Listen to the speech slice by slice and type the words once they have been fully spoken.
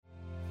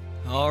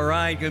All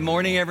right, good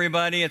morning,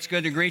 everybody. It's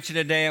good to greet you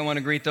today. I want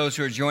to greet those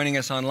who are joining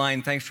us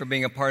online. Thanks for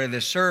being a part of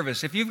this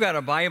service. If you've got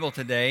a Bible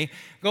today,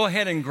 go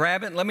ahead and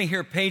grab it. Let me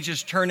hear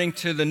pages turning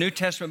to the New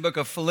Testament book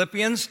of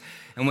Philippians.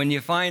 And when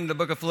you find the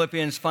book of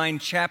Philippians,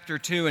 find chapter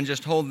 2 and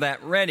just hold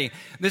that ready.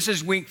 This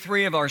is week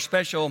 3 of our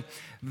special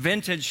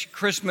Vintage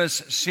Christmas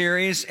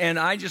series. And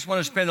I just want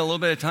to spend a little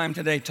bit of time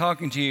today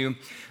talking to you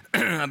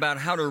about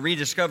how to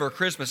rediscover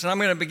Christmas. And I'm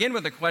going to begin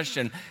with a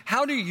question.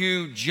 How do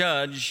you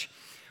judge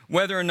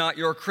whether or not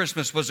your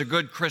Christmas was a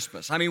good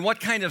Christmas? I mean, what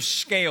kind of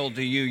scale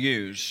do you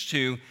use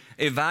to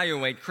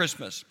evaluate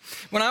Christmas?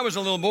 When I was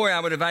a little boy, I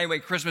would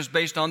evaluate Christmas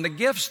based on the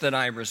gifts that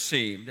I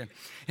received.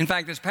 In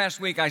fact, this past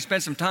week, I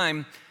spent some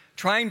time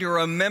trying to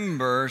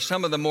remember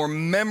some of the more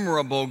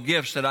memorable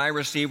gifts that I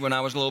received when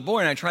I was a little boy,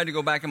 and I tried to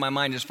go back in my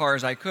mind as far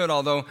as I could,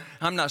 although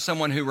I'm not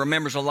someone who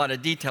remembers a lot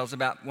of details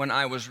about when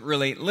I was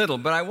really little.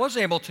 But I was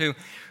able to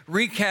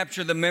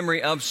recapture the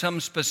memory of some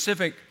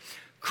specific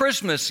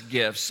Christmas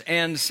gifts.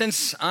 And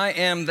since I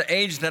am the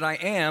age that I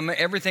am,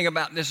 everything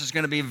about this is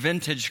going to be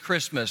vintage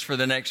Christmas for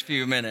the next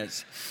few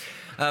minutes.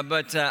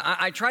 But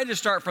I tried to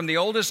start from the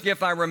oldest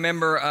gift I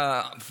remember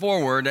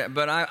forward,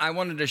 but I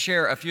wanted to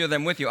share a few of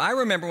them with you. I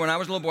remember when I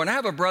was a little boy, and I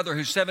have a brother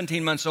who's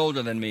 17 months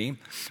older than me.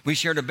 We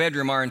shared a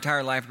bedroom our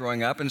entire life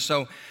growing up, and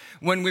so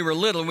when we were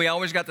little, we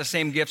always got the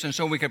same gifts, and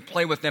so we could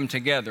play with them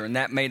together, and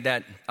that made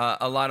that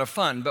a lot of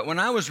fun. But when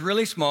I was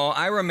really small,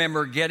 I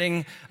remember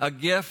getting a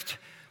gift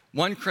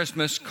one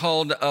Christmas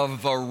called a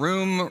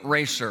Vroom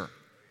Racer,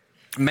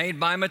 made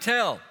by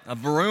Mattel, a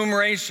Vroom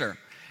Racer.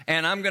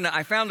 And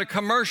I found a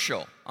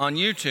commercial on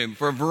YouTube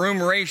for a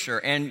Vroom Racer,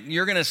 and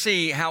you're gonna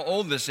see how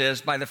old this is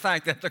by the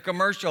fact that the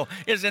commercial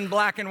is in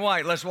black and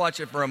white. Let's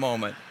watch it for a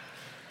moment.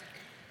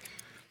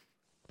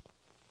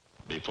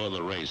 Before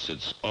the race,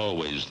 it's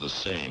always the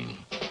same.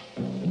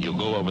 You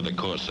go over the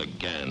course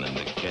again and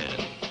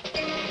again,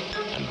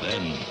 and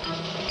then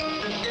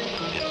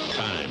it's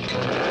time.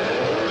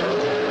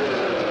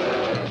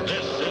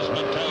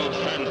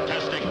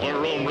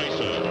 Vroom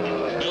Racer,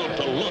 built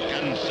to look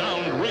and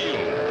sound real,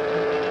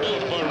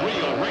 built for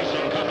real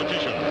racing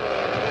competition.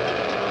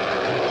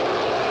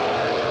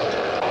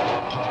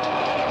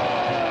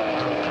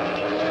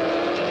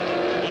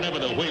 Whenever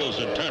the wheels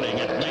are turning,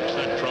 it makes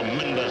that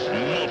tremendous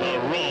motor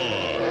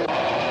roar.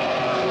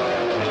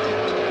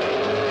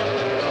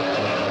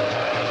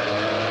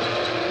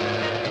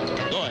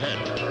 Go ahead,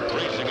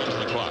 race against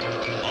the clock,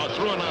 or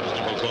through an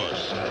obstacle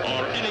course,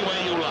 or any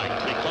way you like,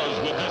 because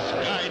with this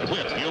guide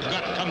whip, you've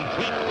got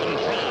complete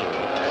control.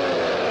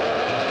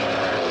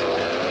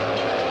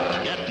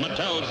 Get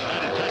Mattel's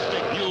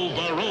fantastic new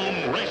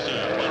Vroom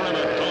Racer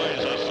wherever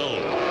toys are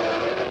sold.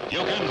 You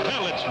can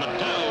tell it's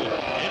Mattel.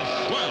 It's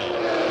swell.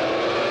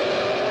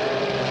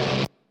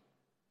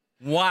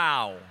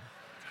 Wow.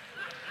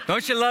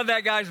 Don't you love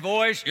that guy's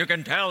voice? You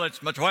can tell it's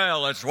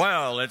Mattel, it's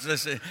swell. It's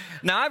this.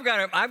 Now, I've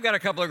got a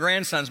couple of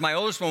grandsons. My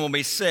oldest one will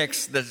be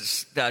 6,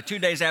 2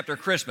 days after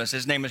Christmas.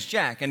 His name is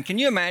Jack. And can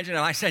you imagine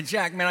if I said,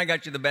 Jack, man, I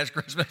got you the best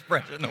Christmas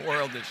present in the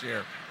world this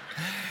year.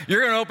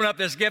 You're going to open up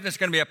this gift. It's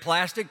going to be a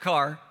plastic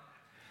car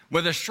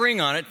with a string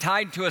on it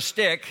tied to a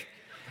stick,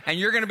 and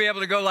you're going to be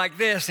able to go like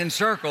this in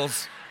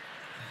circles,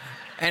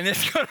 and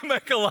it's going to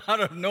make a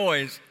lot of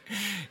noise.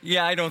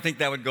 Yeah, I don't think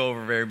that would go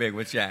over very big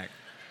with Jack.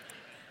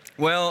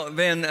 Well,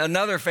 then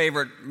another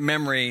favorite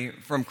memory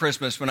from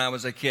Christmas when I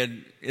was a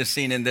kid is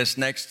seen in this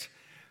next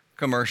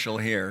commercial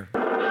here.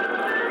 It's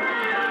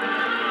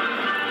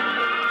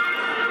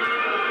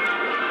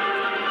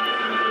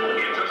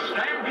a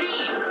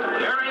stampede.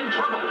 They're in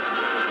trouble.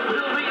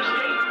 Will they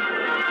escape?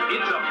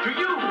 It's up to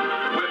you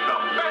with the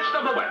Best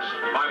of the West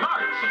by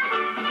Martz.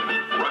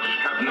 Rush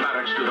Captain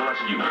Maddox to the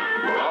rescue,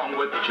 along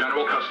with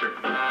General Custer.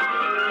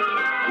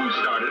 Who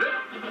started it?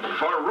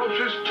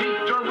 Ferocious Chief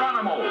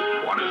Geronimo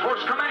on his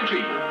horse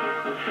Comanche.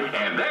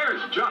 And there's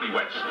Johnny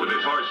West with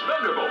his horse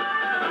Thunderbolt.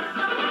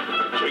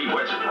 Jane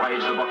West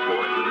rides the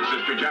buckboard with his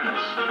sister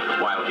Janice,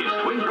 while his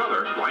twin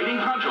brother,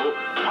 Riding Honcho,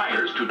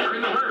 hires to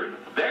turn the herd.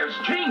 There's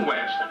Jane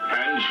West.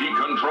 Can she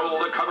control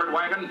the covered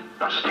wagon?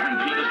 The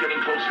stampede is getting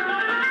closer.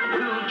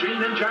 Will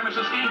Jane and Janice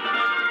escape?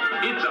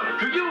 It's up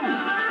to you.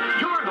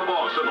 You're the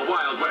boss of the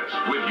Wild West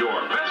with your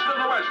Best of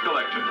the West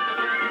collection.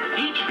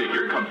 Each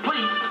figure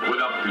complete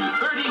with up to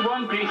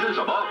 31 pieces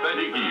of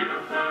authentic gear.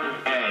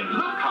 And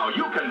look how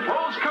you can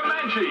pose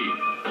Comanche.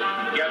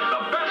 Get the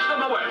Best of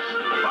the West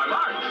by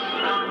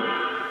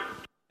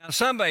Martz. Now,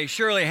 somebody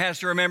surely has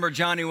to remember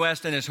Johnny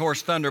West and his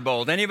horse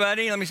Thunderbolt.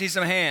 Anybody? Let me see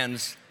some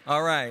hands.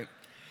 All right.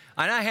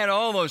 And I had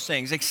all those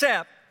things,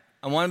 except,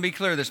 I want to be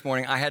clear this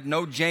morning, I had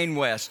no Jane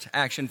West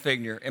action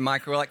figure in my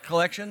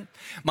collection.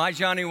 My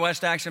Johnny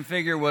West action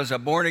figure was a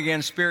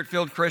born-again,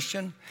 spirit-filled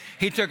Christian.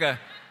 He took a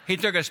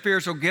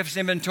spiritual gifts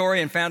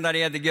inventory and found out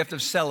he had the gift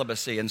of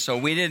celibacy. And so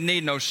we didn't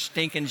need no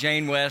stinking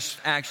Jane West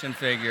action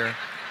figure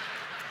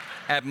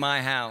at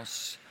my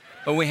house.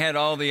 But we had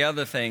all the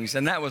other things.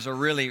 And that was a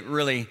really,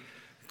 really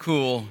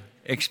cool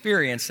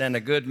experience and a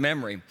good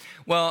memory.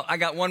 Well, I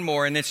got one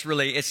more, and it's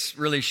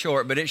really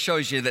short, but it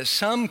shows you that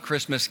some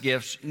Christmas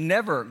gifts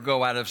never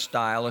go out of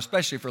style,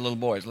 especially for little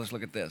boys. Let's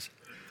look at this.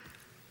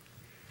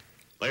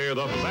 They're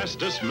the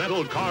fastest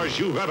metal cars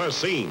you've ever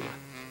seen.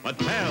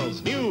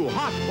 Mattel's new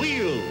Hot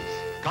Wheels.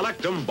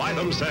 Collect them by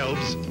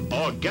themselves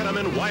or get them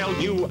in wild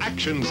new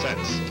action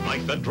sets,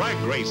 like the drag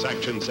race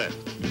action set,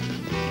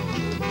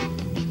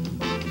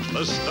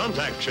 the stunt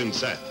action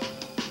set,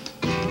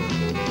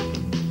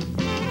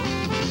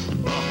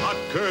 the Hot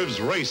Curves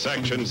race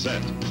action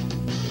set.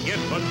 Get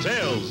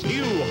Mattel's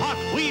new Hot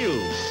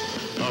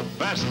Wheels, the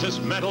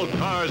fastest metal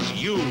cars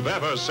you've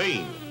ever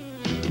seen.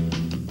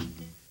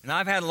 And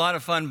I've had a lot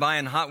of fun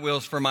buying Hot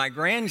Wheels for my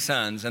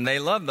grandsons, and they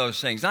love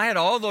those things. I had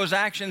all those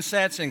action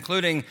sets,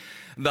 including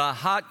the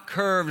Hot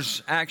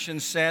Curves action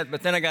set,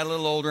 but then I got a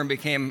little older and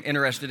became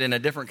interested in a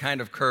different kind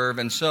of curve,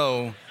 and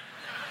so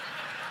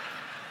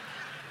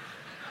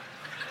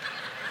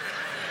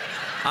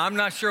I'm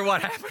not sure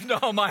what happened to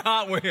all my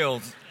Hot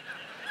Wheels.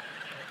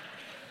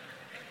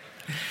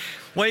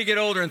 Well, you get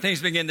older and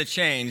things begin to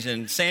change,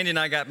 and Sandy and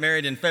I got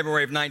married in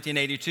February of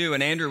 1982,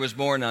 and Andrew was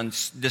born on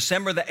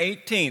December the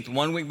 18th,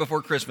 1 week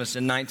before Christmas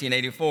in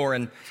 1984,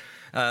 and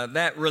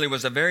that really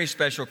was a very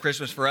special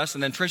Christmas for us.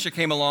 And then Tricia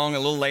came along a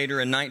little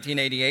later in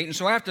 1988. And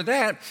so after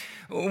that,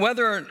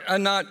 whether or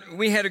not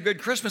we had a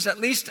good Christmas, at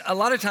least a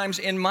lot of times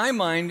in my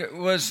mind,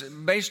 was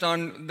based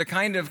on the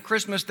kind of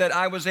Christmas that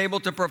I was able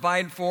to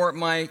provide for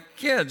my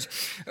kids.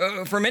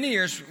 For many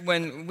years,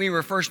 when we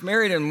were first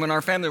married and when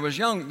our family was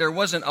young, there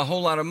wasn't a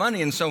whole lot of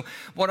money. And so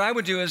what I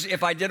would do is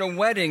if I did a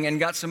wedding and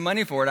got some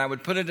money for it, I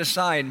would put it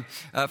aside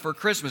for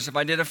Christmas. If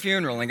I did a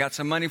funeral and got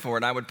some money for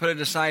it, I would put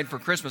it aside for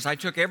Christmas. I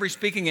took every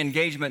speaking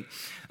engagement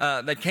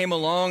that came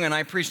along, and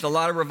I preached a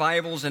lot of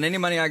revivals, and any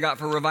money I got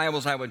for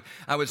revivals, I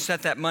would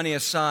set that money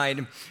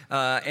aside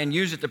and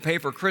use it to pay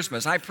for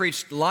Christmas. I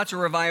preached lots of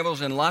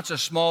revivals in lots of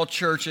small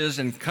churches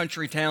and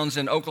country towns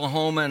in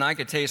Oklahoma, and I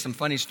could tell you some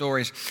funny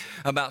stories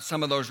about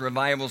some of those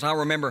revivals. I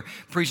remember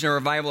preaching a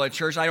revival at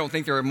church. I don't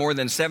think there were more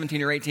than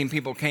 17 or 18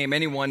 people came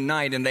any one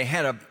night, and they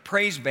had a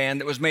praise band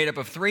that was made up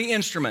of 3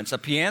 instruments, a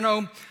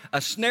piano, a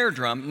snare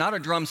drum, not a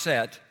drum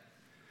set,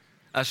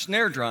 a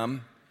snare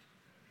drum,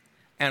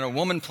 and a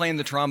woman playing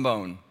the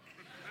trombone.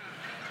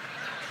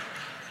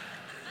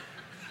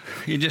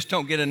 You just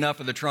don't get enough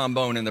of the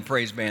trombone in the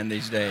praise band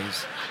these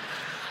days.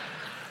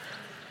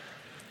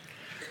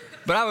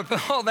 But I would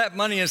put all that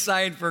money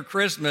aside for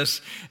Christmas,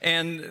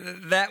 and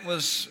that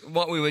was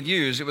what we would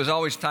use. It was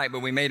always tight, but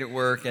we made it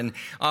work. And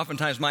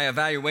oftentimes my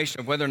evaluation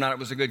of whether or not it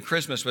was a good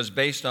Christmas was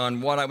based on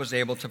what I was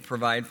able to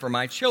provide for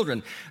my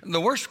children. The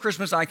worst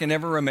Christmas I can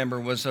ever remember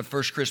was the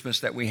first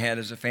Christmas that we had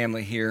as a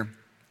family here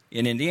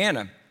in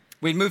Indiana.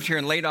 We'd moved here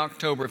in late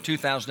October of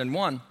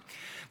 2001.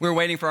 We were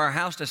waiting for our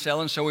house to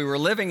sell, and so we were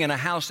living in a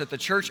house that the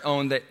church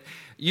owned that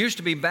used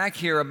to be back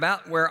here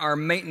about where our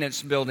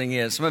maintenance building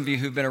is. Some of you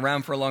who've been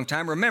around for a long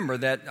time remember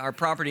that our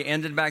property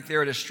ended back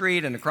there at a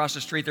street, and across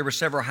the street there were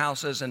several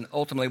houses, and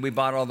ultimately we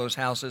bought all those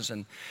houses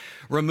and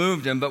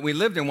removed them, but we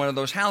lived in one of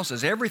those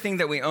houses. Everything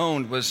that we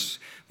owned was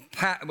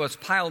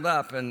piled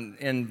up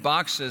in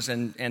boxes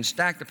and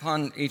stacked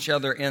upon each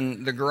other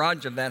in the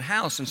garage of that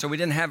house, and so we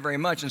didn't have very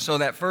much. And so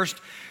that first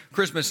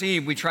Christmas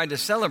Eve, we tried to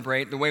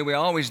celebrate the way we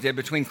always did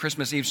between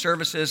Christmas Eve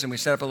services, and we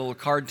set up a little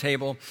card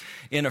table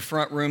in a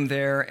front room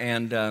there,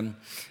 and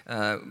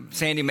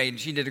Sandy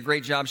she did a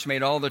great job. She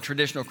made all the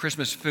traditional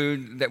Christmas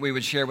food that we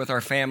would share with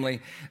our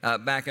family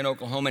back in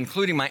Oklahoma,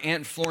 including my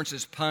Aunt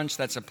Florence's punch.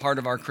 That's a part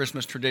of our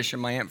Christmas tradition,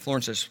 my Aunt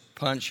Florence's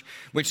punch,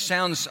 which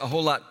sounds a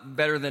whole lot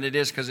better than it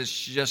is because it's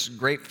just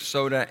grape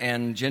soda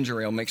and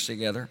ginger ale mixed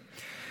together.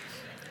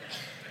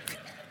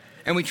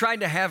 And we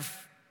tried to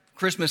have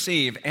Christmas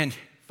Eve, and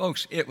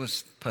folks, it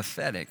was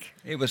pathetic.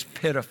 It was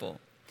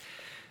pitiful.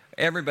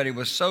 Everybody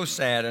was so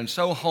sad and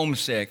so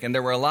homesick, and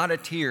there were a lot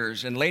of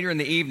tears. And later in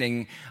the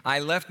evening, I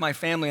left my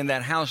family in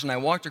that house, and I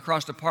walked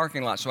across the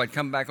parking lot so I'd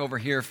come back over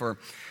here for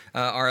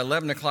our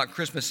 11 o'clock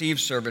Christmas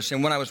Eve service.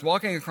 And when I was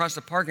walking across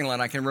the parking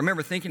lot, I can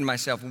remember thinking to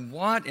myself,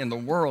 what in the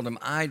world am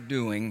I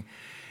doing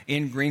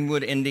in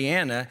Greenwood,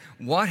 Indiana?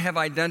 What have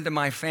I done to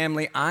my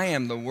family? I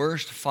am the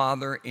worst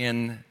father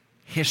in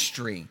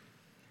history.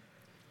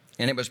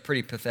 And it was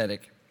pretty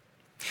pathetic.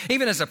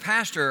 Even as a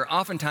pastor,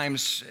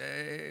 oftentimes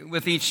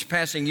with each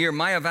passing year,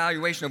 my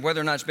evaluation of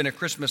whether or not it's been a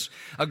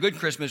good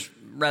Christmas,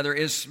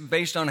 is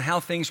based on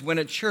how things went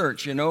at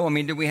church. You know, I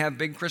mean, did we have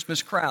big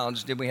Christmas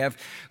crowds? Did we have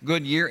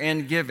good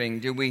year-end giving?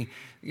 Did we,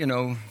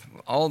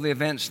 all the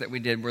events that we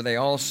did, were they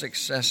all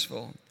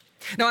successful?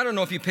 Now, I don't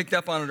know if you picked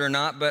up on it or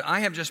not, but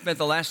I have just spent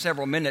the last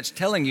several minutes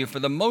telling you, for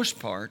the most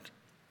part,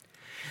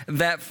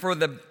 that for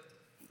the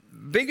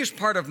biggest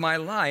part of my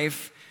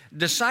life,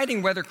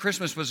 deciding whether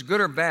Christmas was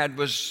good or bad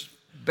was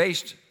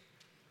based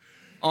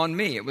on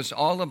me. It was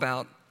all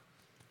about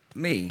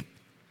me.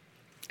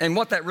 And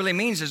what that really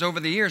means is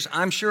over the years,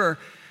 I'm sure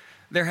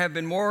there have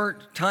been more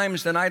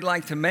times than I'd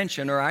like to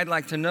mention or I'd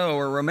like to know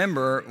or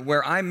remember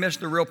where I missed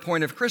the real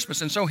point of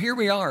Christmas. And so here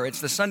we are. It's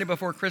the Sunday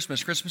before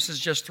Christmas. Christmas is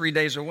just 3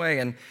 days away.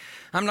 And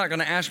I'm not going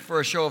to ask for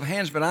a show of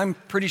hands, but I'm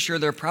pretty sure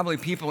there are probably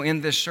people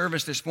in this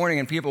service this morning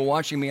and people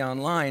watching me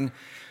online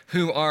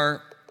who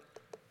are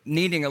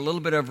needing a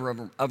little bit of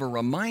a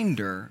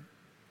reminder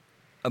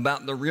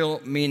about the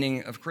real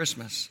meaning of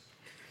Christmas.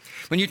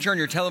 When you turn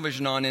your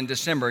television on in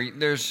December,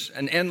 there's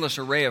an endless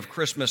array of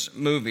Christmas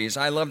movies.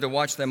 I love to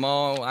watch them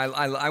all.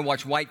 I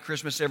watch White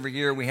Christmas every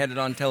year. We had it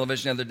on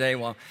television the other day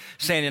while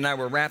Sandy and I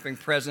were wrapping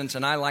presents,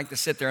 and I like to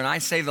sit there and I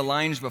say the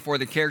lines before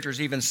the characters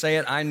even say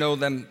it. I know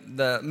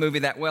the movie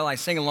that well. I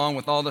sing along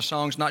with all the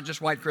songs, not just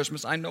White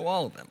Christmas. I know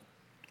all of them.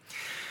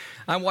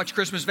 I watch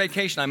Christmas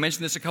Vacation. I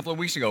mentioned this a couple of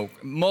weeks ago,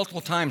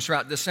 multiple times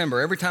throughout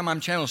December. Every time I'm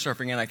channel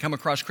surfing and I come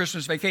across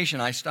Christmas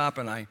Vacation, I stop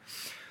and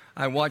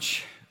I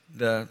watch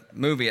the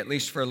movie, at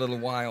least for a little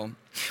while.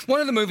 One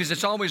of the movies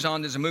that's always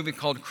on is a movie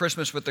called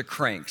Christmas with the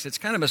Cranks. It's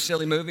kind of a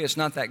silly movie. It's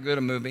not that good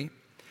a movie,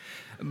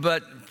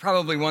 but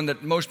probably one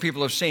that most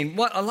people have seen.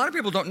 What a lot of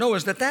people don't know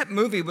is that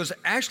movie was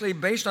actually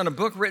based on a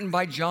book written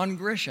by John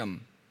Grisham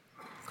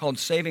called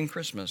Saving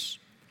Christmas.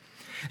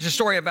 It's a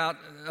story about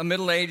a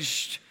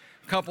middle-aged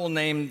couple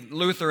named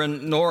Luther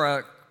and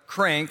Nora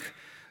Crank,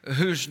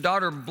 whose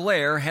daughter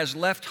Blair has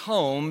left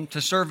home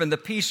to serve in the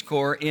Peace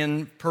Corps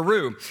in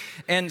Peru.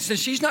 And since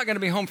she's not going to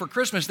be home for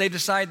Christmas, they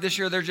decide this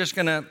year they're just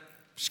going to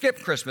skip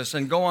Christmas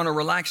and go on a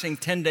relaxing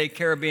 10-day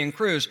Caribbean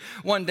cruise.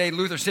 One day,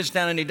 Luther sits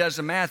down and he does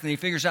the math, and he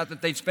figures out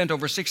that they'd spent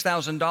over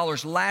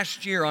 $6,000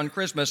 last year on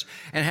Christmas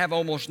and have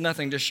almost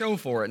nothing to show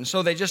for it. And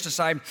so they just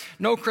decide,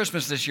 no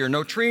Christmas this year,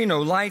 no tree,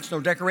 no lights,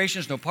 no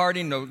decorations, no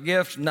party, no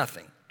gifts,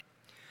 nothing.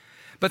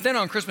 But then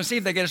on Christmas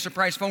Eve, they get a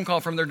surprise phone call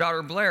from their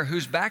daughter Blair,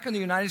 who's back in the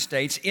United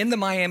States in the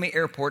Miami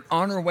airport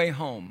on her way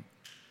home.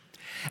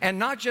 And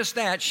not just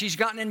that, she's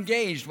gotten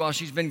engaged while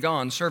she's been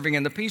gone serving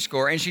in the Peace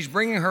Corps, and she's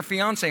bringing her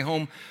fiance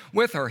home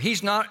with her.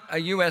 He's not a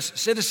U.S.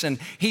 citizen.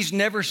 He's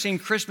never seen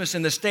Christmas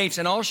in the States,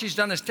 and all she's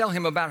done is tell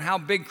him about how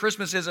big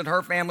Christmas is at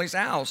her family's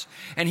house.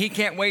 And he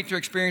can't wait to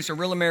experience a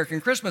real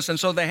American Christmas, and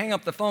so they hang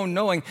up the phone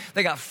knowing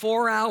they got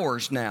 4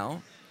 hours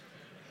now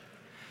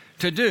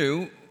to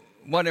do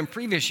what in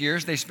previous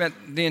years they spent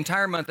the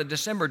entire month of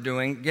December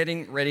doing,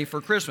 getting ready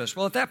for Christmas.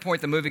 Well, at that point,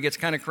 the movie gets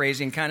kind of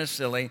crazy and kind of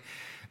silly.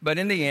 But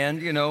in the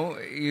end, you know,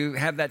 you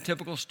have that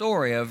typical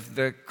story of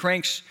the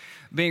Cranks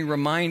being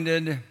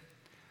reminded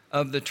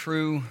of the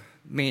true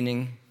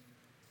meaning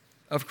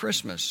of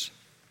Christmas.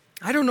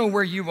 I don't know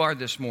where you are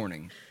this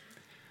morning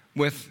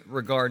with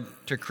regard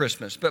to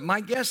Christmas, but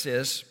my guess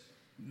is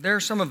there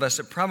are some of us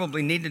that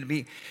probably need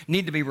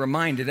to be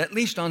reminded, at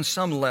least on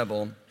some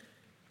level,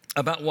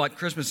 about what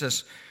Christmas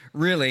is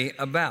really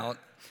about,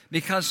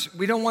 because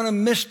we don't want to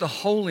miss the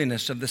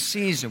holiness of the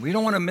season. We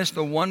don't want to miss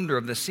the wonder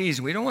of the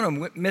season. We don't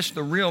want to miss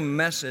the real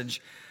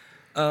message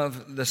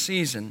of the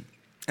season.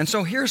 And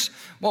so here's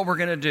what we're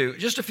going to do.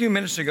 Just a few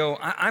minutes ago,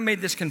 I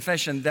made this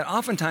confession that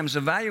oftentimes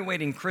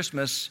evaluating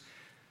Christmas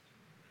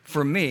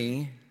for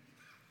me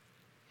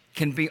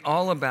can be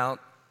all about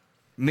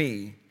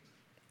me.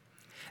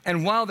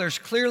 And while there's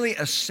clearly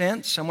a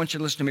sense, I want you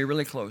to listen to me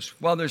really close.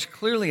 While there's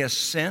clearly a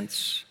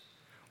sense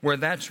where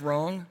that's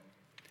wrong,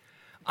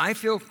 I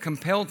feel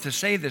compelled to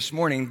say this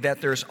morning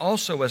that there's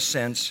also a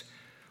sense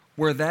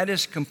where that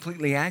is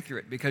completely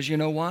accurate, because you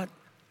know what?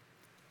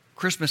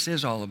 Christmas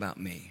is all about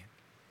me.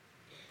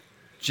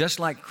 Just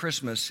like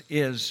Christmas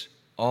is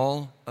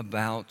all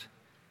about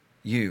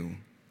you.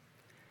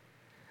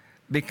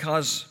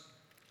 Because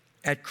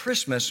at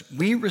Christmas,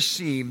 we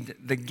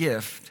received the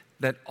gift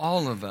that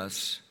all of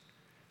us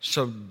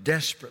so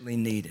desperately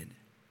needed.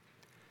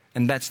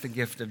 And that's the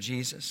gift of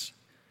Jesus.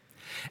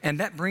 And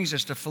that brings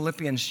us to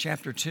Philippians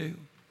chapter 2.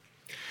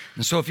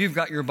 And so if you've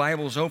got your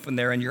Bibles open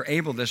there and you're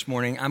able this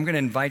morning, I'm going to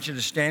invite you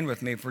to stand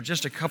with me for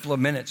just a couple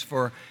of minutes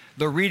for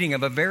the reading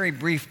of a very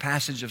brief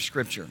passage of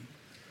Scripture.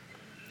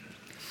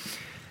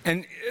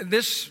 And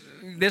this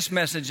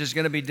message is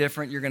going to be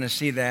different. You're going to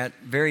see that,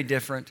 very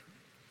different.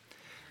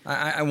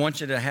 I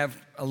want you to have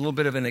a little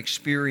bit of an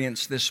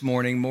experience this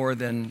morning more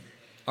than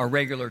a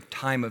regular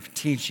time of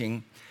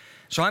teaching.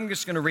 So I'm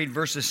just going to read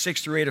verses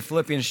 6 through 8 of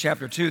Philippians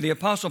chapter 2. The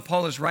Apostle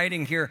Paul is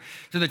writing here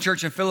to the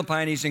church in Philippi,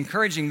 and he's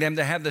encouraging them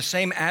to have the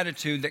same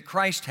attitude that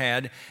Christ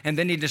had. And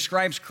then he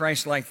describes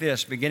Christ like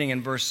this, beginning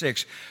in verse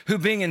 6, who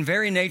being in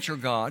very nature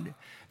God,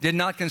 did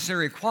not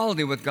consider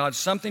equality with God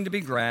something to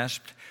be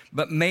grasped,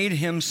 but made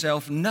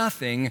himself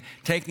nothing,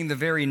 taking the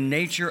very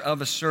nature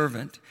of a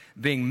servant,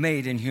 being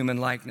made in human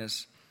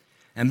likeness.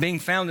 And being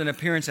found in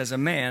appearance as a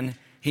man,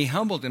 he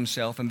humbled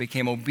himself and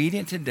became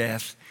obedient to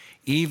death,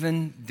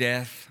 even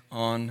death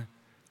on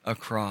a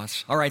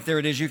cross. All right, there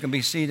it is. You can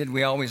be seated.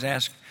 We always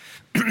ask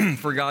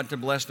for God to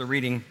bless the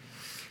reading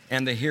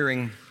and the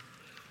hearing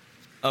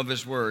of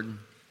his word.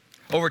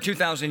 Over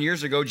 2,000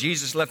 years ago,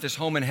 Jesus left his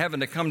home in heaven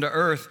to come to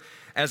earth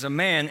as a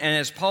man. And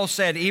as Paul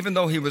said, even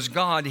though he was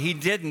God, he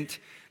didn't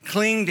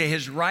cling to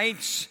his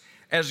rights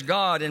as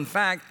God. In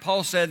fact,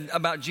 Paul said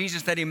about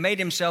Jesus that he made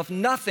himself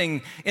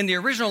nothing. In the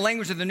original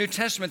language of the New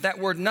Testament, that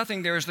word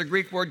nothing there is the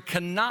Greek word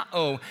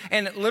kanao,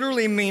 and it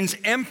literally means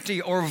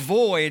empty or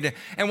void.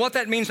 And what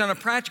that means on a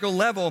practical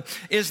level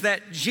is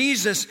that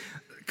Jesus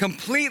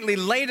completely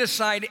laid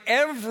aside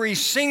every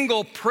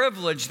single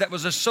privilege that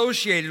was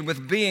associated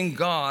with being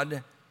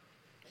God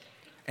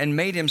and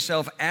made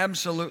himself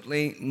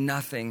absolutely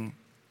nothing.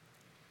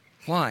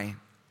 Why?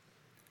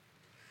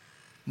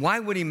 Why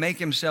would he make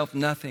himself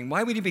nothing?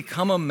 Why would he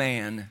become a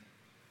man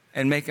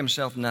and make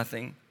himself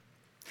nothing?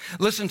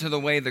 Listen to the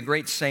way the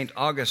great Saint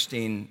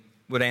Augustine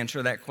would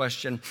answer that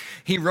question.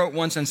 He wrote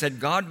once and said,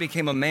 God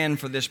became a man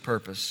for this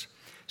purpose.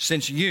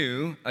 Since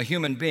you, a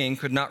human being,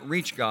 could not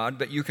reach God,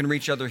 but you can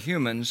reach other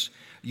humans,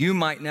 you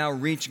might now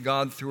reach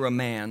God through a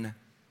man.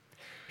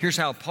 Here's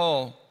how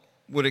Paul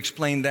would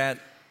explain that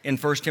in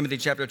 1 Timothy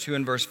chapter 2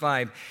 and verse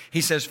 5.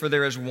 He says, for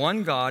there is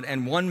one God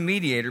and one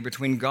mediator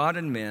between God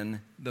and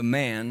men, the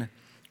man,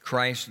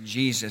 Christ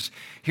Jesus.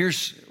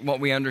 Here's what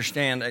we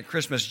understand at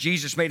Christmas.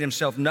 Jesus made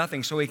himself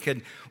nothing so he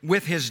could,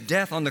 with his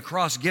death on the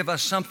cross, give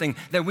us something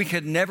that we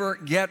could never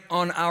get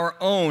on our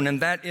own, and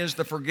that is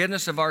the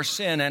forgiveness of our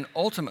sin and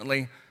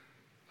ultimately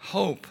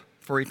hope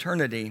for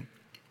eternity.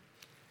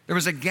 There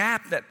was a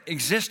gap that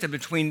existed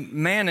between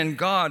man and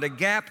God, a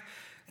gap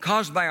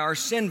caused by our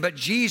sin, but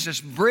Jesus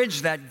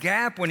bridged that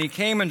gap when he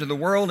came into the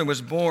world and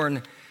was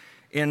born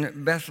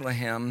in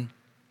Bethlehem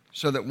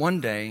so that one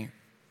day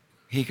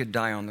he could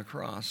die on the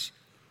cross.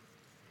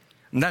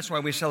 And that's why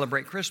we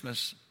celebrate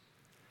Christmas.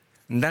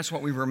 And that's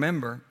what we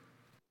remember.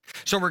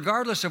 So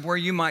regardless of where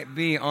you might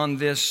be on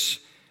this,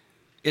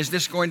 is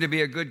this going to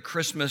be a good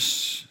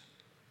Christmas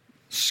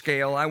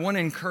scale? I want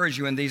to encourage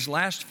you in these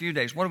last few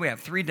days. What do we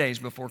have? 3 days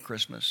before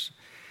Christmas.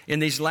 In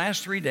these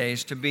last 3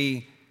 days to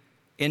be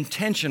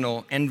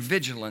intentional and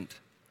vigilant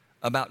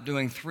about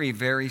doing 3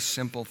 very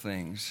simple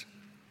things.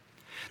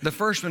 The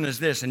first one is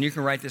this, and you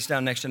can write this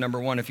down next to number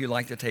 1 if you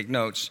like to take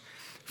notes.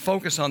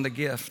 Focus on the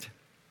gift.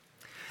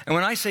 And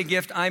when I say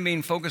gift, I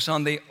mean focus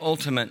on the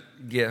ultimate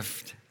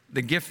gift,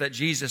 the gift that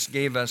Jesus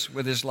gave us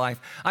with his life.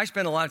 I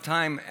spend a lot of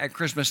time at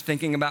Christmas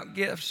thinking about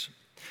gifts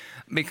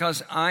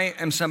because I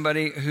am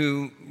somebody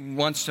who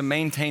wants to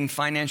maintain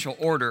financial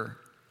order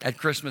at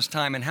Christmas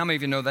time. And how many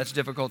of you know that's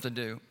difficult to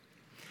do?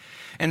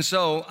 And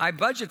so I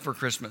budget for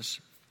Christmas.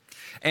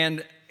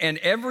 And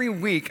every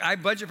week, I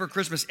budget for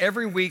Christmas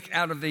every week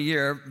out of the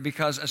year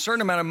because a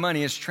certain amount of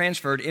money is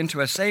transferred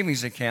into a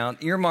savings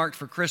account earmarked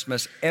for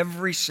Christmas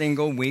every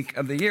single week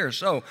of the year.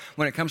 So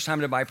when it comes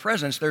time to buy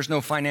presents, there's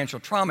no financial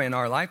trauma in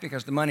our life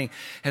because the money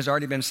has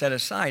already been set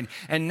aside.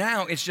 And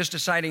now it's just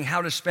deciding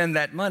how to spend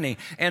that money.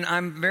 And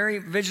I'm very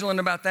vigilant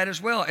about that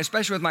as well,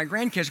 especially with my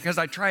grandkids, because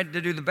I try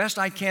to do the best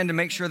I can to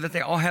make sure that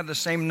they all have the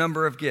same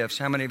number of gifts.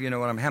 How many of you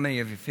know how many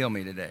of you feel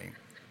me today?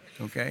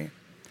 Okay?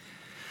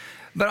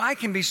 But I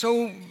can be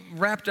so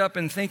wrapped up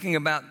in thinking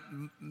about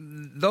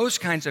those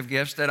kinds of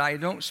gifts that I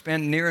don't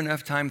spend near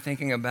enough time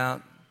thinking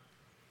about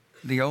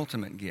the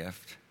ultimate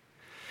gift.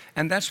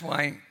 And that's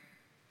why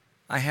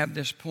I have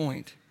this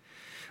point.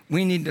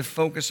 We need to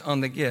focus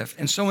on the gift.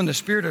 And so in the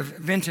spirit of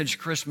vintage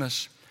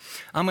Christmas,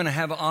 I'm going to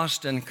have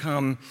Austin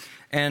come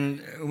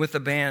and with the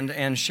band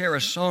and share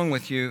a song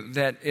with you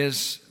that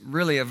is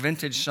really a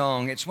vintage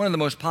song. It's one of the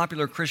most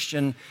popular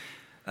Christian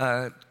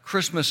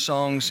Christmas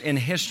songs in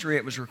history.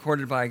 It was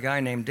recorded by a guy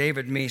named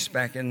David Meese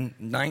back in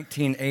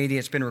 1980.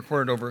 It's been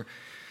recorded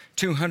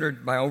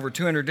by over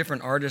 200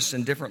 different artists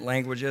in different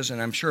languages,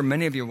 and I'm sure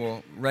many of you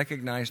will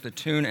recognize the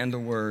tune and the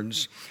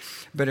words.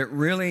 But it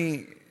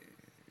really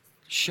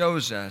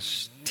shows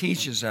us,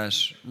 teaches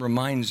us,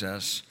 reminds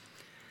us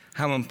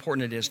how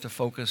important it is to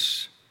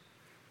focus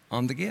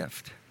on the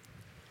gift.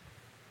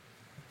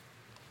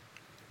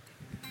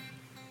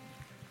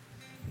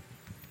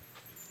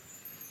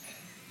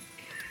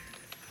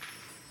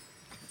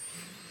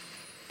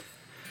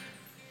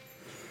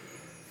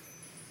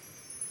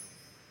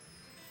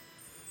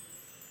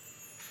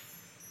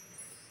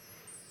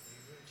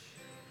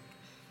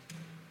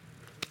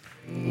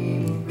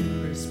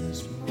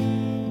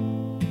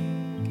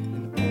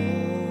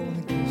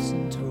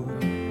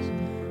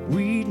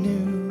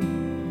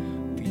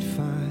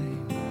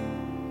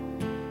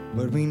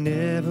 We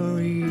never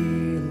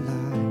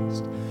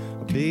realized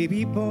a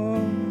baby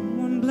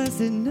born one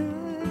blessed night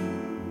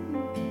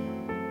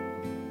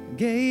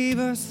gave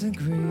us the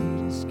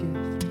greatest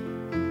gift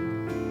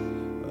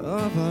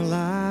of our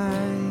lives.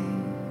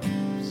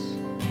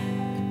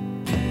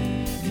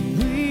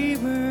 We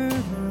were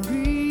the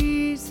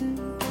reason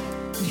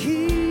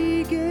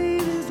he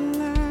gave his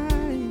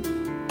life.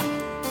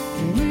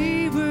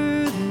 We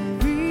were the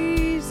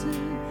reason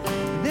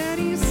that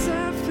he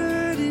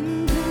suffered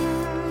and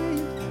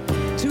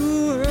to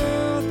a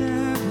world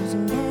that was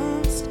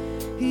lost,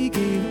 he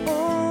gave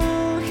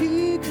all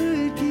he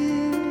could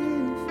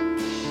give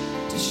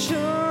to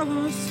show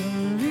us a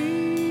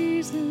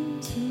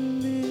reason to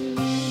live.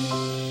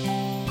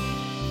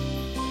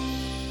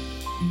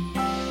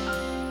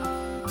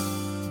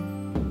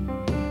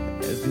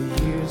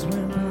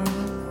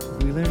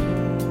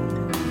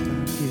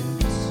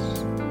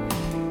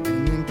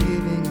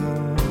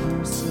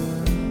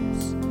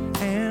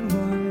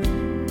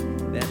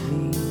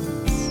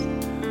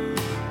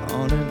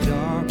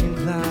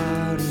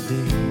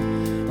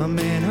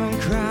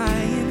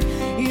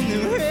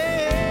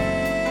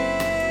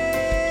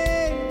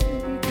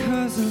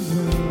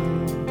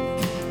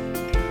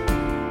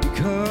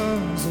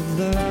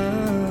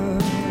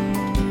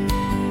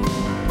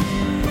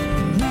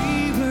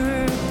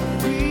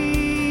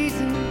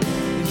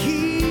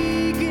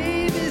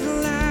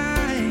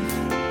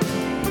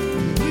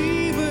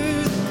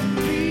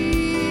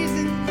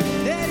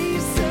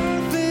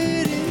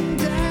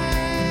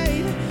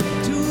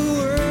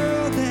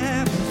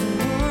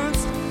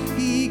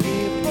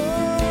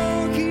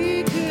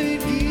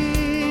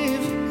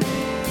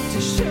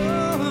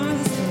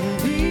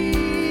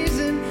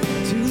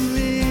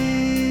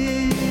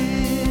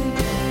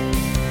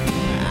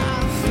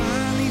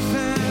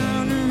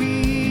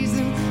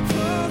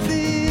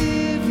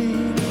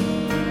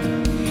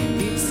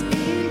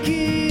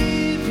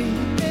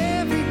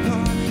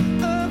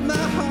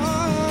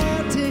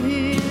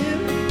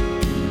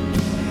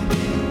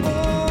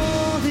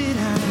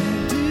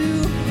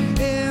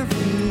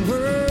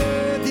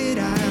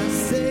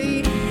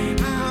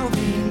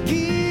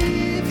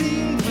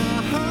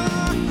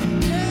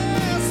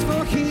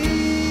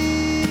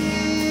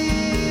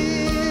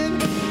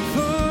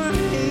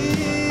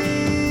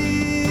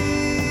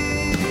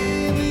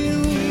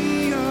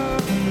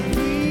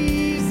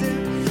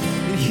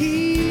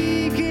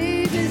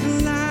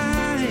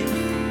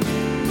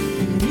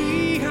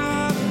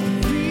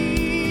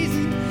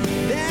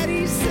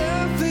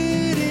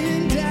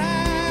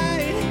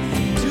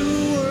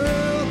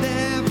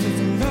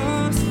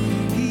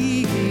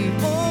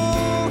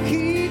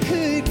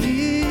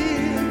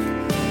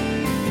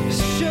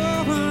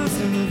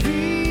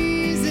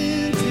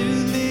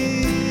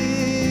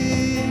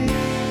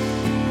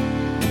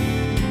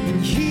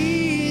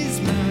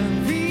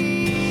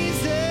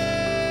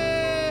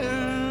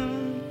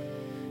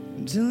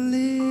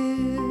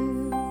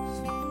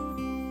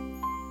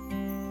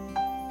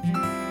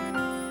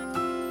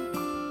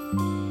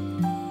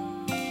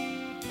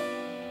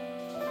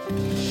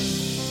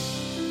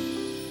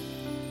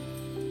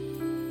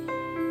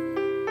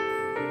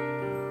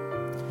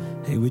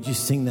 Would you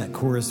sing that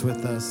chorus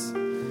with us?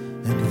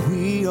 And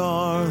we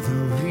are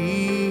the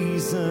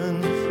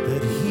reason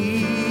that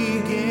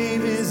he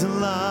gave his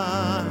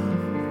life.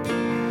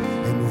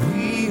 And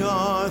we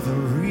are the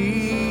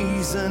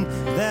reason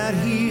that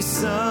he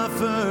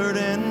suffered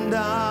and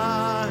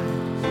died.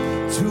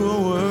 To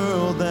a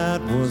world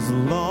that was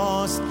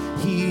lost,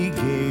 he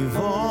gave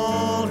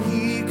all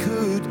he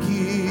could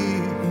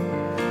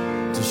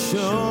give to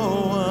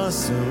show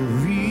us a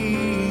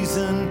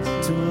reason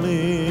to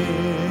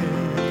live.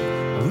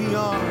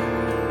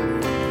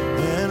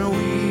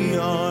 We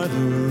are the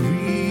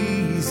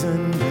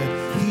reason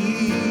that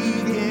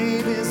he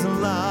gave his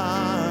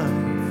life.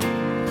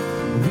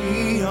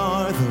 We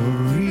are the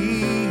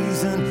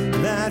reason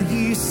that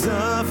he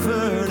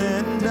suffered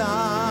and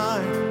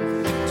died.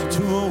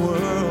 To a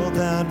world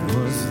that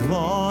was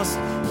lost,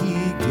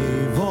 he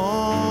gave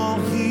all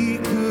he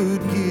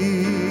could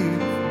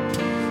give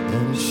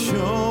and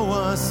show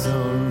us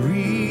a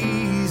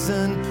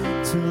reason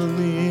to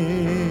live.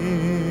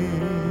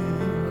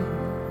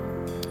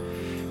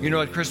 You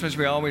know, at Christmas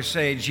we always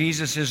say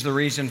Jesus is the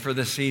reason for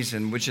the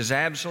season, which is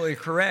absolutely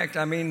correct.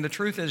 I mean, the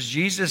truth is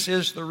Jesus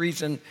is the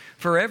reason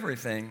for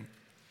everything.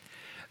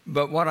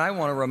 But what I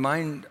want to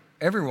remind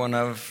everyone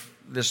of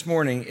this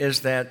morning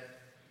is that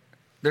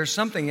there's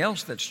something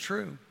else that's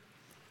true.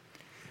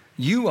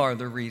 You are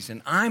the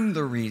reason. I'm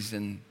the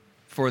reason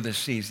for the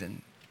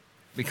season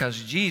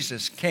because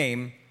Jesus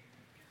came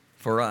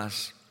for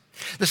us.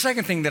 The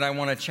second thing that I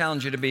want to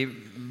challenge you to be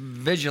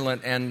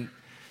vigilant and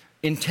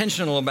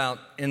intentional about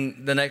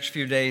in the next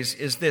few days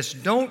is this: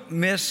 don't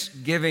miss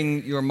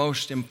giving your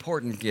most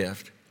important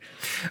gift.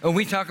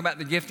 We talk about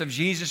the gift of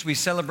Jesus. We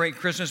celebrate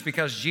Christmas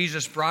because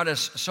Jesus brought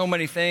us so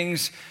many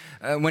things.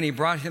 When he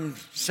brought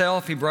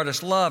himself, he brought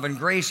us love and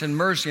grace and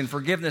mercy and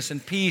forgiveness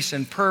and peace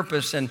and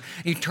purpose and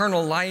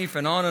eternal life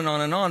and on and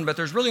on and on. But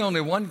there's really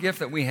only one gift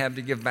that we have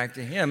to give back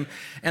to him,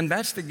 and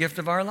that's the gift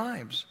of our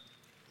lives.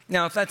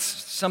 Now, if that's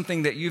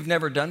something that you've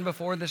never done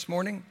before this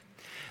morning,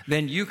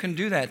 then you can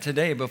do that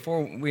today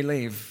before we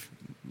leave.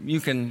 You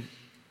can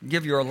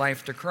give your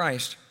life to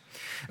Christ.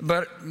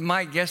 But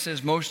my guess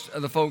is most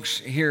of the folks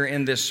here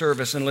in this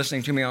service and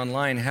listening to me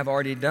online have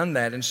already done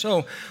that. And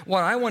so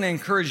what I want to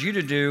encourage you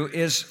to do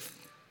is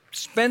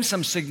spend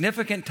some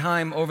significant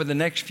time over the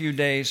next few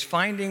days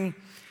finding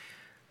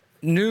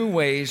new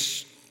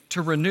ways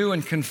to renew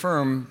and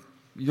confirm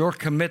your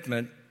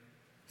commitment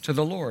to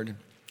the Lord.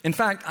 In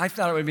fact, I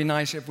thought it would be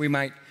nice if we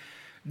might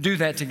do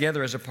that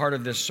together as a part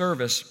of this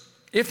service.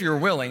 If you're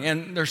willing,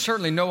 and there's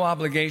certainly no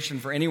obligation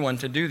for anyone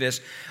to do this,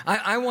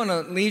 I want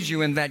to lead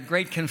you in that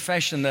great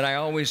confession that I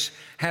always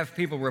have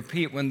people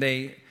repeat when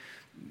they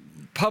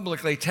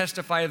publicly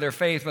testify to their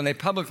faith, when they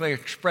publicly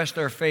express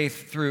their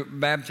faith through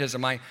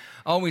baptism. I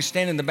always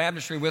stand in the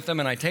baptistry with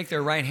them and I take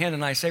their right hand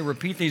and I say,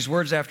 repeat these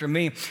words after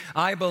me.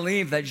 I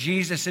believe that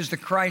Jesus is the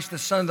Christ, the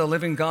Son of the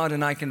living God,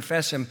 and I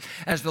confess him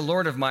as the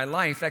Lord of my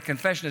life. That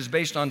confession is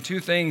based on two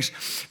things.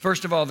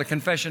 First of all, the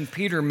confession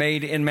Peter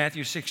made in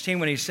Matthew 16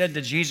 when he said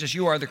to Jesus,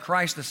 you are the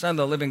Christ, the Son of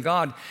the living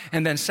God.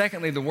 And then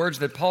secondly, the words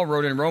that Paul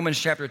wrote in Romans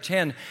chapter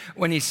 10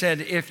 when he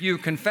said, if you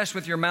confess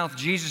with your mouth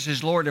Jesus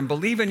is Lord and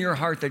believe in your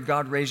heart that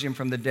God raised him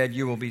from the dead,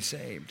 you will be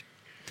saved.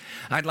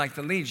 I'd like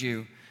to lead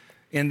you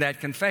in that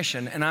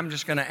confession, and I'm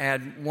just going to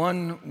add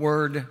one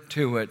word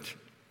to it.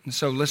 And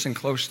so listen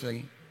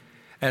closely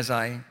as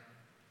I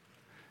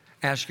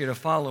ask you to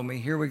follow me.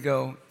 Here we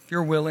go. If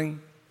you're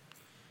willing,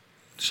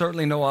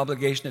 certainly no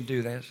obligation to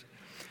do this,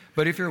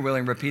 but if you're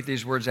willing, repeat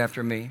these words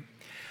after me.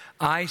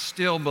 I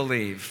still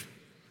believe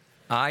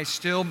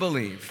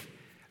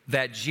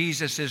that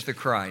Jesus is the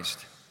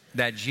Christ,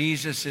 that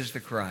Jesus is the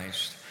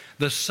Christ,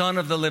 the Son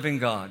of the living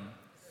God,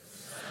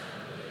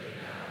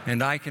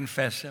 and I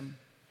confess him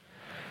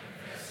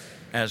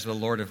as the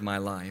Lord of my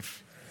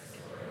life.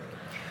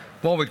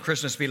 What would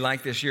Christmas be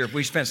like this year if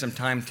we spent some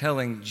time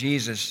telling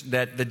Jesus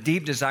that the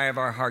deep desire of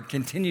our heart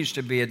continues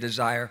to be a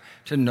desire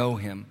to know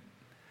him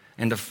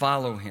and to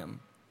follow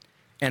him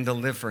and to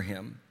live for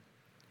him?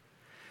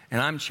 And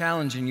I'm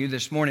challenging you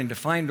this morning to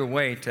find a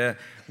way to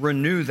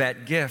renew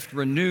that gift,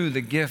 renew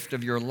the gift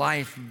of your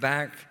life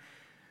back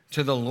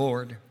to the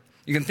Lord.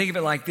 You can think of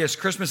it like this.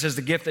 Christmas is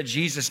the gift that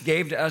Jesus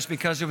gave to us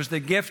because it was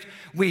the gift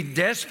we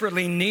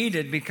desperately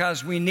needed,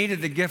 because we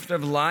needed the gift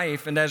of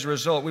life, and as a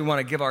result, we want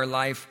to give our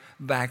life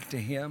back to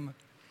him.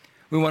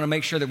 We want to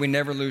make sure that we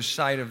never lose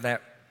sight of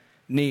that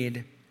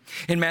need.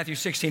 In Matthew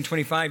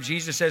 16:25,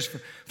 Jesus says,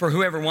 for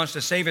whoever wants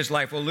to save his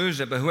life will lose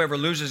it, but whoever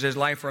loses his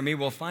life for me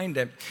will find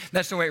it.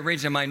 That's the way it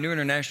reads in my New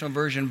International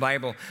Version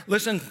Bible.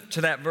 Listen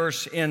to that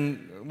verse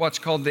in what's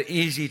called the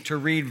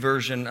easy-to-read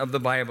version of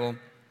the Bible.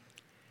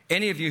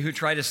 Any of you who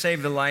try to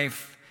save the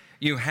life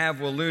you have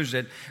will lose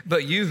it,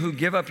 but you who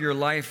give up your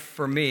life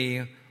for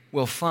me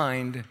will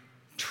find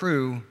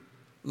true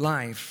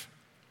life.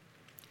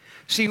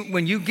 See,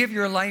 when you give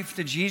your life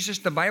to Jesus,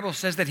 the Bible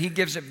says that he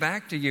gives it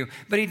back to you,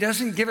 but he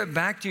doesn't give it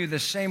back to you the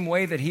same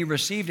way that he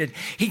received it.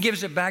 He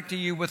gives it back to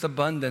you with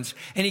abundance,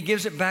 and he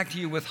gives it back to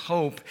you with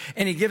hope,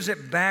 and he gives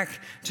it back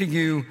to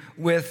you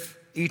with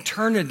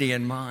eternity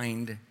in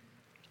mind.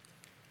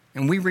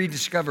 And we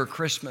rediscover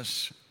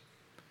Christmas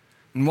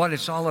and what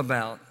it's all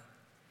about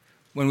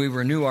when we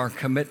renew our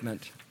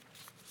commitment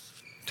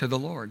to the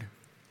Lord.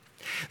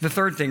 The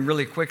third thing,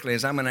 really quickly,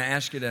 is I'm going to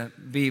ask you to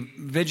be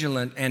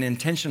vigilant and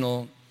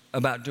intentional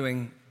about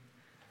doing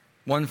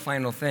one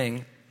final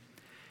thing,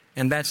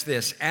 and that's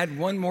this: add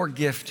one more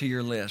gift to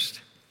your list.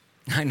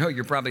 I know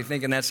you're probably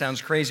thinking that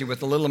sounds crazy with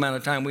the little amount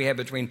of time we have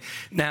between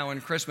now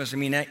and Christmas. I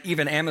mean,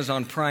 even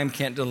Amazon Prime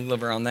can't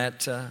deliver on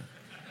that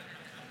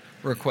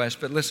request,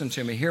 but listen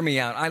to me, hear me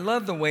out. I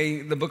love the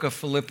way the book of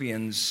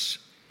Philippians,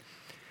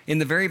 in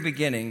the very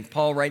beginning,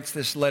 Paul writes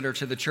this letter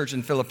to the church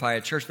in Philippi,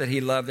 a church that he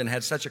loved and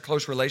had such a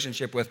close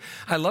relationship with.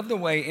 I love the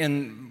way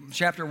in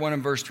chapter 1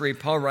 and verse 3,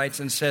 Paul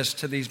writes and says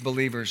to these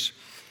believers,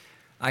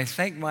 I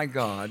thank my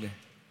God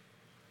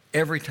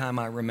every time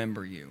I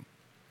remember you.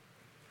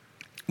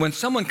 When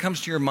someone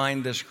comes to your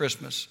mind this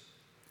Christmas,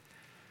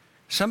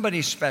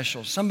 somebody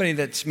special, somebody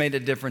that's made a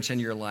difference in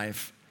your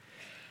life,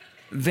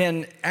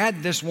 then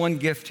add this one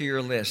gift to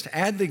your list.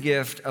 Add the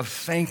gift of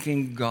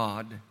thanking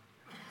God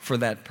for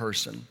that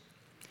person.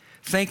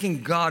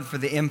 Thanking God for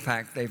the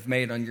impact they've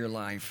made on your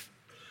life.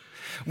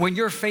 When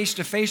you're face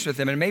to face with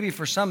them, and maybe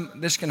for some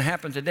this can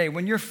happen today,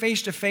 when you're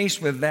face to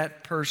face with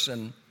that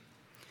person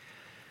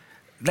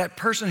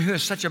who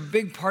is such a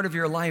big part of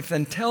your life,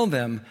 then tell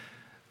them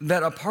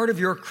that a part of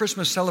your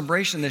Christmas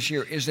celebration this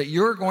year is that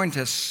you're going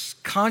to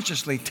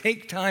consciously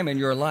take time in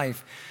your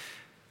life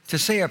to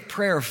say a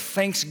prayer of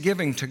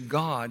thanksgiving to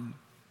God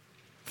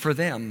for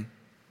them,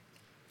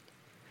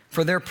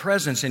 for their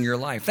presence in your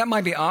life. That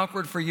might be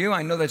awkward for you.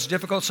 I know that's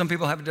difficult. Some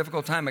people have a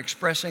difficult time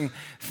expressing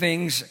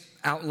things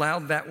out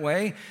loud that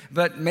way,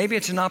 but maybe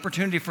it's an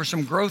opportunity for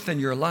some growth in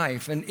your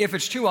life. And if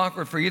it's too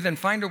awkward for you, then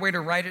find a way to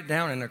write it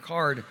down in a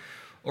card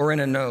or in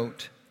a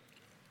note.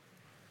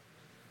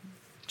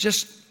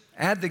 Just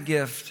add the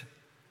gift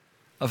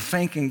of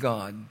thanking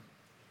God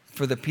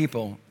for the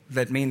people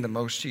that mean the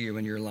most to you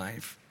in your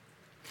life.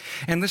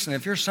 And listen,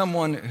 if you're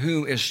someone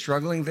who is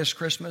struggling this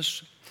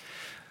Christmas,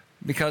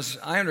 because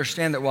I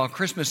understand that while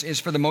Christmas is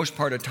for the most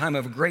part a time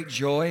of great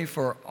joy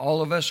for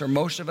all of us, or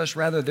most of us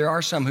rather, there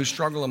are some who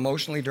struggle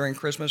emotionally during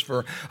Christmas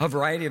for a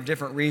variety of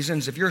different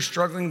reasons. If you're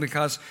struggling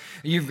because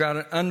you've got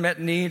an unmet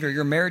need, or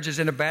your marriage is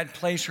in a bad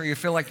place, or you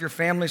feel like your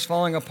family's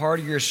falling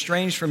apart, or you're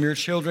estranged from your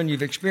children,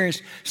 you've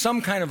experienced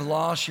some kind of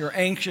loss, you're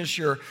anxious,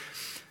 you're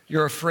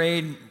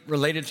afraid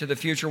related to the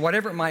future,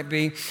 whatever it might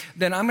be,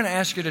 then I'm going to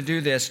ask you to do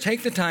this.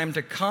 Take the time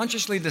to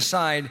consciously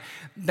decide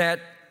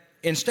that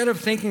instead of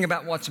thinking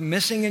about what's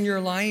missing in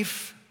your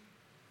life,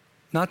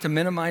 not to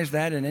minimize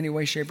that in any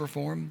way, shape, or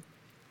form,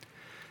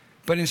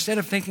 but instead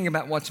of thinking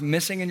about what's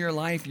missing in your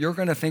life, you're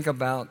going to think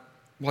about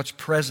what's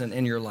present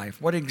in your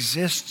life, what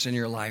exists in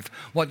your life,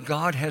 what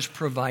God has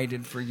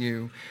provided for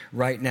you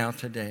right now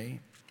today,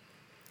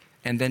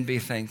 and then be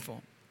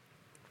thankful.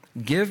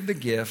 Give the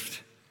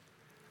gift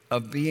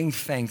of being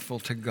thankful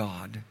to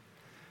God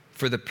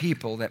for the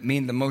people that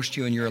mean the most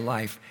to you in your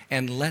life,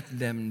 and let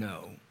them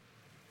know.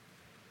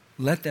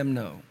 Let them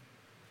know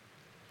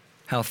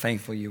how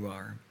thankful you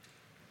are.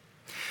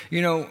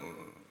 You know,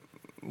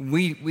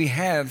 we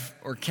have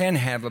or can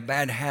have a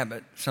bad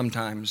habit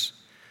sometimes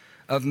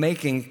of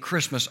making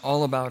Christmas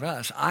all about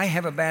us. I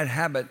have a bad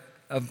habit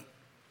of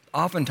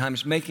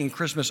oftentimes making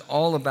Christmas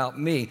all about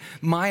me,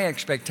 my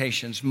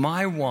expectations,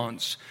 my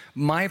wants,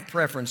 my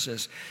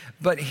preferences.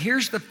 But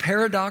here's the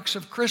paradox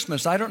of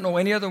Christmas. I don't know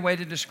any other way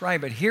to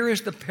describe it. Here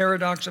is the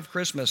paradox of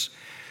Christmas.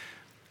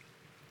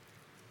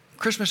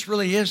 Christmas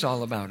really is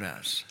all about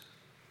us.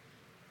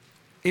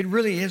 It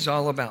really is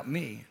all about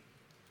me.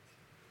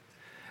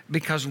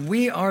 Because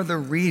we are the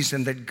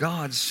reason that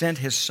God sent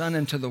His Son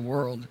into the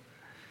world.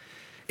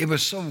 It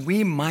was so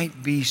we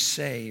might be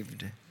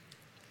saved.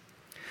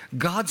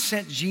 God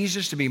sent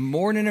Jesus to be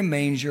born in a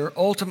manger,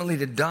 ultimately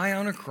to die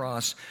on a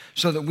cross,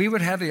 so that we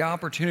would have the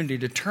opportunity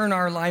to turn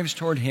our lives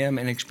toward Him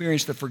and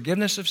experience the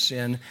forgiveness of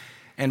sin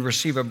and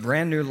receive a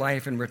brand new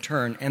life in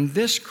return. And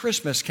this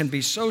Christmas can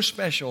be so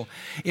special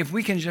if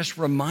we can just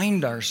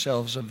remind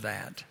ourselves of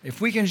that.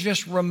 If we can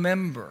just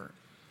remember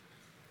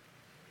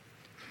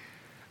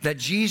that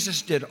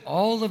Jesus did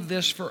all of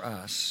this for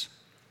us,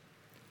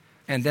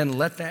 and then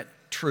let that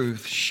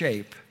truth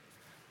shape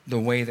the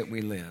way that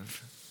we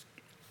live.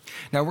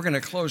 Now, we're going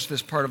to close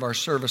this part of our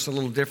service a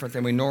little different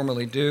than we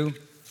normally do.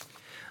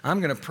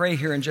 I'm going to pray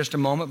here in just a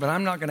moment, but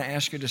I'm not going to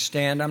ask you to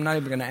stand. I'm not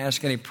even going to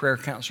ask any prayer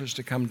counselors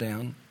to come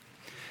down.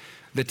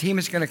 The team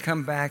is going to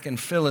come back, and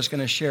Phil is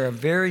going to share a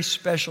very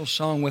special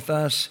song with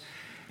us.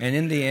 And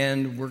in the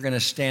end, we're going to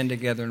stand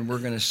together and we're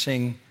going to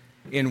sing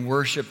in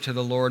worship to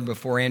the Lord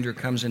before Andrew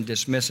comes and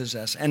dismisses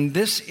us. And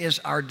this is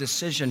our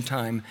decision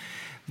time,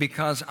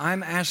 because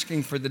I'm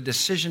asking for the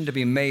decision to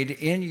be made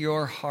in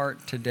your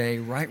heart today,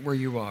 right where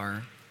you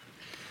are,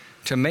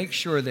 to make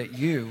sure that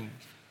you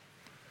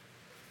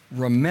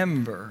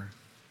remember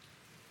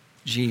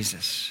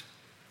Jesus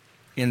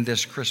in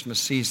this Christmas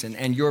season,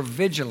 and you're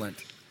vigilant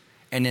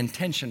and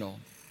intentional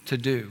to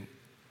do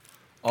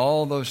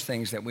all those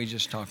things that we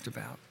just talked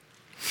about.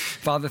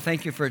 Father,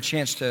 thank you for a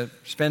chance to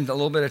spend a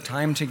little bit of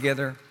time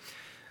together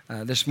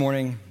this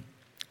morning.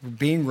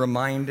 being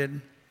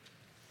reminded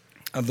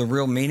of the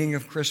real meaning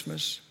of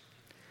Christmas,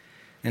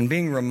 and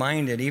being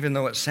reminded, even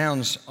though it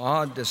sounds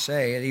odd to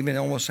say, it even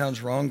almost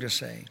sounds wrong to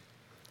say,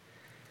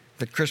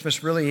 that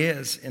Christmas really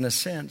is, in a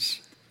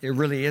sense, it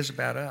really is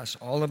about us,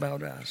 all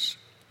about us,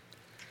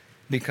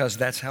 because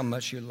that's how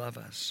much you love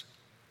us.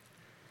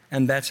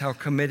 And that's how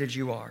committed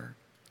you are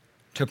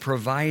to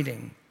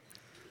providing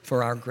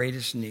for our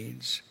greatest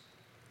needs.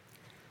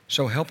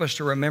 So help us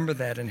to remember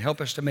that, and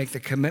help us to make the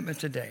commitment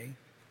today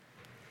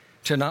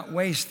to not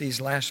waste these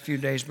last few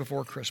days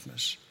before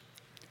Christmas,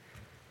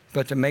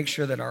 but to make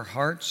sure that our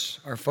hearts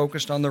are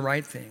focused on the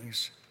right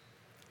things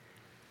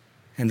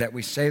and that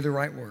we say the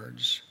right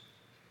words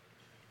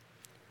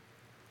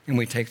and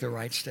we take the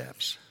right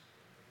steps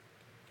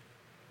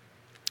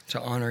to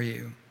honor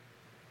you.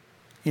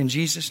 In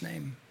Jesus'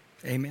 name,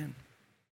 amen.